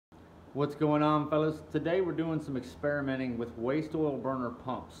What's going on, fellas? Today we're doing some experimenting with waste oil burner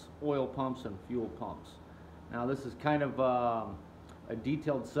pumps, oil pumps and fuel pumps. Now this is kind of a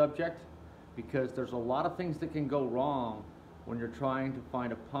detailed subject because there's a lot of things that can go wrong when you're trying to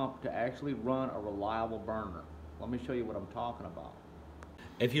find a pump to actually run a reliable burner. Let me show you what I'm talking about.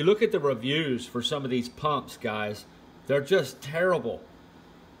 If you look at the reviews for some of these pumps, guys, they're just terrible.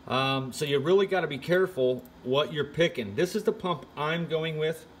 So you really got to be careful what you're picking. This is the pump I'm going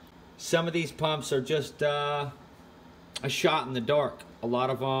with. Some of these pumps are just a shot in the dark. A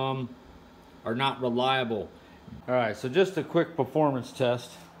lot of them are not reliable. All right, so just a quick performance test.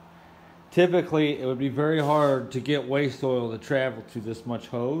 Typically, it would be very hard to get waste oil to travel to this much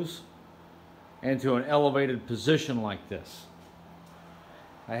hose and to an elevated position like this.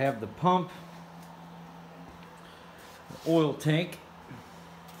 I have the pump, the oil tank.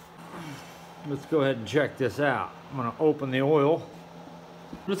 Let's go ahead and check this out. I'm going to open the oil.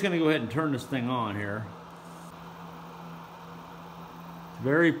 I'm just going to go ahead and turn this thing on here. It's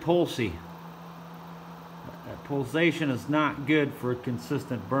very pulsy. That pulsation is not good for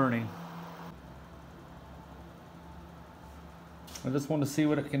consistent burning. I just want to see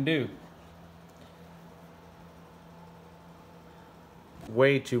what it can do.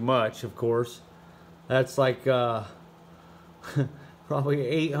 Way too much, of course. That's like probably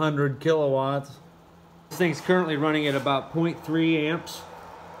 800 kilowatts. This thing's currently running at about 0.3 amps.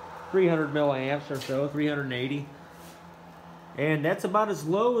 300 milliamps or so, 380. And that's about as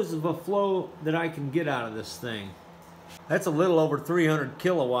low as of a flow that I can get out of this thing. That's a little over 300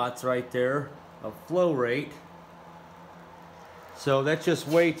 kilowatts right there of flow rate. So that's just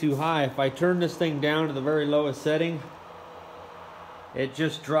way too high. If I turn this thing down to the very lowest setting, it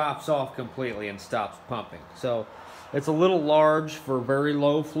just drops off completely and stops pumping. So it's a little large for very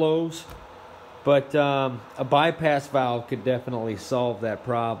low flows. But a bypass valve could definitely solve that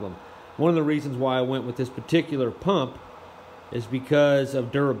problem. One of the reasons why I went with this particular pump is because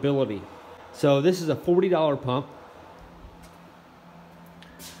of durability. So this is a $40 pump.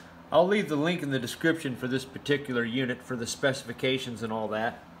 I'll leave the link in the description for this particular unit for the specifications and all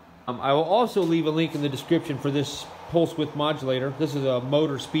that. I will also leave a link in the description for this pulse width modulator. This is a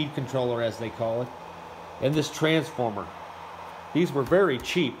motor speed controller, as they call it, and this transformer. These were very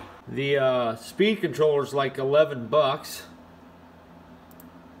cheap. The speed controller is like 11 bucks,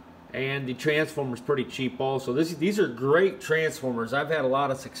 and the transformer is pretty cheap also. These are great transformers. I've had a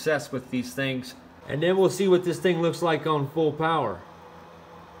lot of success with these things. And then we'll see what this thing looks like on full power.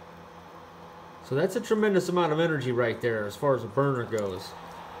 So that's a tremendous amount of energy right there as far as a burner goes.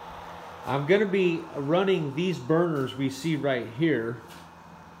 I'm going to be running these burners we see right here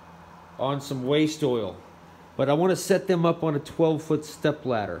on some waste oil. But I want to set them up on a 12-foot step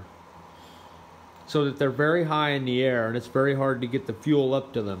ladder so that they're very high in the air and it's very hard to get the fuel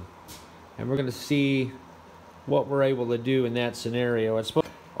up to them. And we're going to see what we're able to do in that scenario.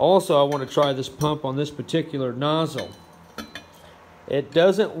 Also, I want to try this pump on this particular nozzle. It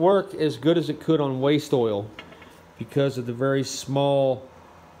doesn't work as good as it could on waste oil because of the very small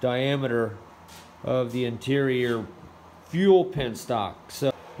diameter of the interior fuel penstock.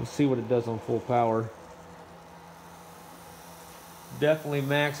 So we'll see what it does on full power. Definitely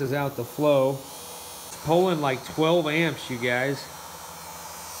maxes out the flow. Pulling like 12 amps, you guys.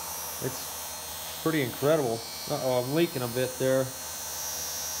 It's pretty incredible. Uh-oh, I'm leaking a bit there.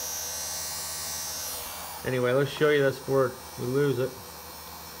 Anyway, let's show you this before we lose it.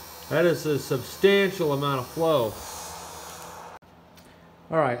 That is a substantial amount of flow.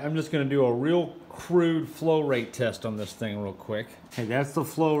 Alright, I'm just going to do a real crude flow rate test on this thing real quick. Hey, that's the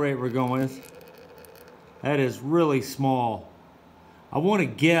flow rate we're going with. That is really small. I want to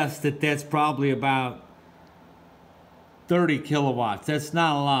guess that that's probably about 30 kilowatts. That's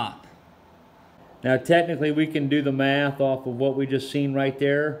not a lot. Now technically we can do the math off of what we just seen right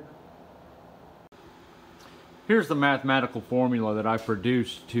there. Here's the mathematical formula that I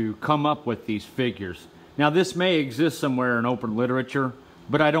produced to come up with these figures. Now this may exist somewhere in open literature,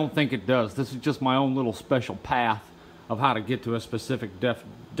 but I don't think it does. This is just my own little special path of how to get to a specific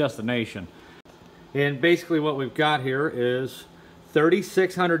destination. And basically what we've got here is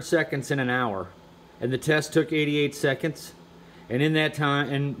 3,600 seconds in an hour, and the test took 88 seconds, and in that time,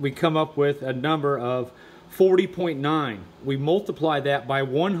 and we come up with a number of 40.9. We multiply that by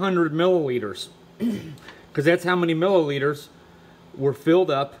 100 milliliters, because that's how many milliliters were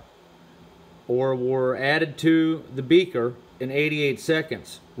filled up or were added to the beaker in 88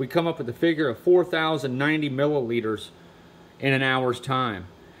 seconds. We come up with a figure of 4,090 milliliters in an hour's time.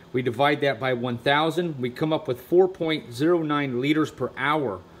 We divide that by 1,000, we come up with 4.09 liters per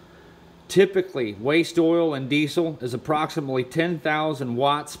hour Typically, waste oil and diesel is approximately 10,000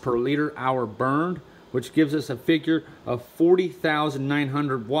 watts per liter hour burned, which gives us a figure of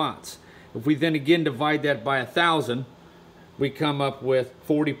 40,900 watts. If we then again divide that by 1,000, we come up with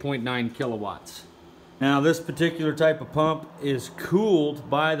 40.9 kilowatts. Now this particular type of pump is cooled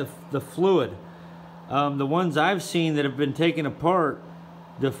by the fluid. The ones I've seen that have been taken apart,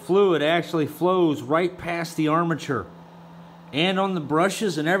 the fluid actually flows right past the armature and on the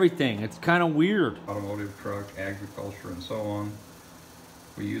brushes and everything. It's kind of weird. Automotive, truck, agriculture, and so on.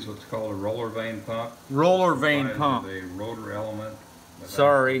 We use what's called a roller vane pump. Roller vane pump. A rotor element.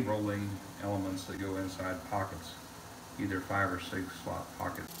 Sorry. Rolling elements that go inside pockets, either 5 or 6 slot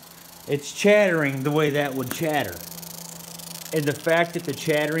pockets. It's chattering the way that would chatter. And the fact that the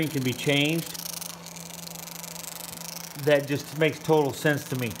chattering can be changed, that just makes total sense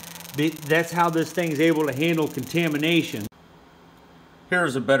to me. That's how this thing is able to handle contamination.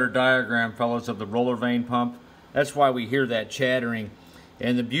 Here's a better diagram, fellas, of the roller vane pump. That's why we hear that chattering.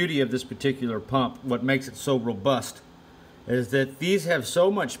 And the beauty of this particular pump, what makes it so robust, is that these have so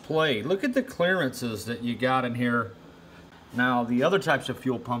much play. Look at the clearances that you got in here. Now, the other types of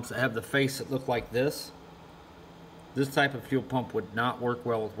fuel pumps that have the face that look like this type of fuel pump would not work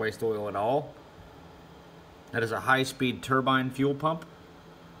well with waste oil at all. That is a high-speed turbine fuel pump.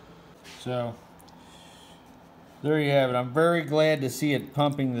 So, there you have it. I'm very glad to see it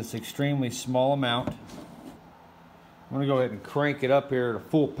pumping this extremely small amount. I'm going to go ahead and crank it up here to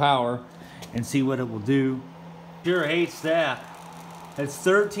full power and see what it will do. Sure hates that. It's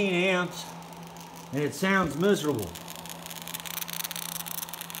 13 amps and it sounds miserable.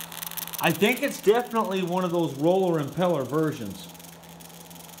 I think it's definitely one of those roller impeller versions.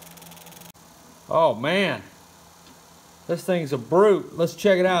 Oh man, this thing's a brute. Let's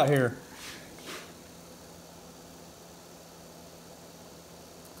check it out here.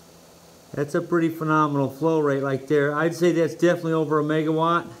 That's a pretty phenomenal flow rate right there. I'd say that's definitely over a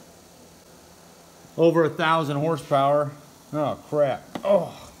megawatt. Over 1,000 horsepower. Oh crap.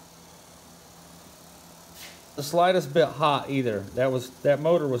 Oh. The slightest bit hot either. That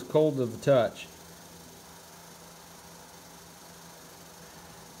motor was cold to the touch.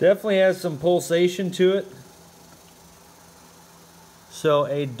 Definitely has some pulsation to it. So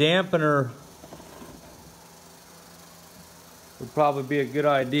a dampener would probably be a good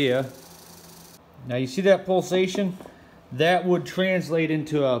idea. Now you see that pulsation? That would translate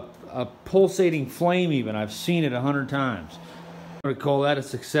into a pulsating flame even. I've seen it 100 times. I would call that a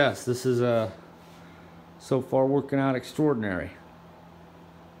success. This is so far working out extraordinary.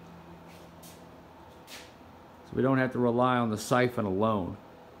 So we don't have to rely on the siphon alone.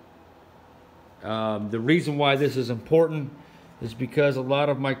 The reason why this is important is because a lot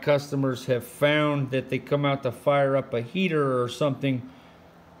of my customers have found that they come out to fire up a heater or something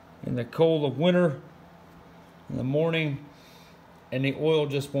in the cold of winter in the morning and the oil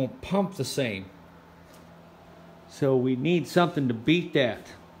just won't pump the same. So we need something to beat that.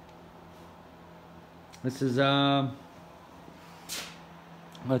 This is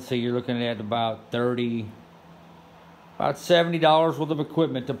let's see, you're looking at about $70 worth of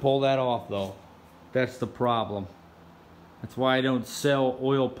equipment to pull that off though. That's the problem. That's why I don't sell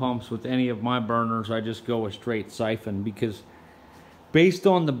oil pumps with any of my burners. I just go a straight siphon, because based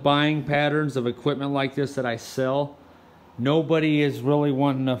on the buying patterns of equipment like this that I sell, nobody is really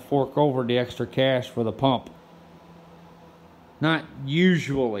wanting to fork over the extra cash for the pump. Not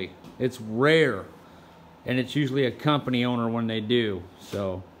usually. It's rare. And it's usually a company owner when they do.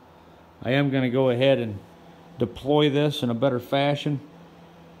 So I am going to go ahead and deploy this in a better fashion.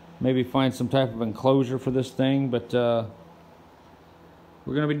 Maybe find some type of enclosure for this thing. But we're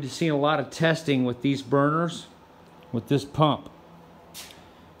going to be seeing a lot of testing with these burners, with this pump.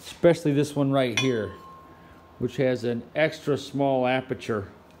 Especially this one right here, which has an extra small aperture,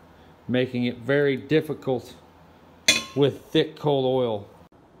 making it very difficult with thick cold oil.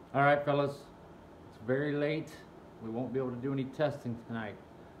 All right, fellas, it's very late. We won't be able to do any testing tonight.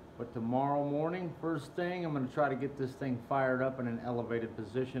 But tomorrow morning, first thing, I'm going to try to get this thing fired up in an elevated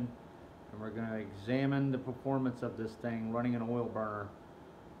position. And we're going to examine the performance of this thing running an oil burner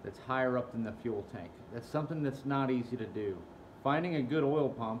that's higher up than the fuel tank. That's something that's not easy to do. Finding a good oil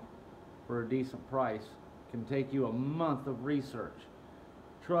pump for a decent price can take you a month of research.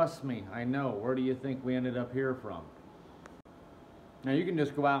 Trust me, I know. Where do you think we ended up here from? Now you can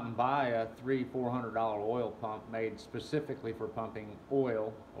just go out and buy a $300–400 oil pump made specifically for pumping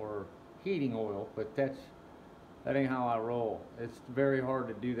oil or heating oil, but that ain't how I roll. It's very hard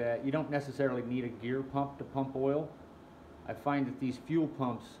to do that. You don't necessarily need a gear pump to pump oil. I find that these fuel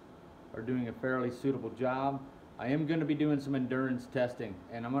pumps are doing a fairly suitable job. I am going to be doing some endurance testing,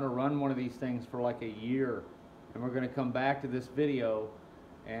 and I'm going to run one of these things for like a year, and we're going to come back to this video,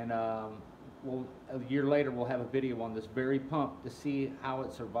 and a year later we'll have a video on this very pump to see how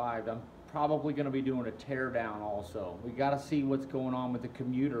it survived. I'm probably going to be doing a tear down also. We got to see what's going on with the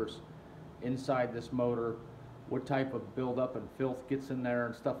commuters inside this motor, what type of buildup and filth gets in there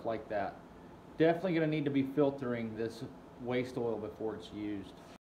and stuff like that. Definitely going to need to be filtering this waste oil before it's used.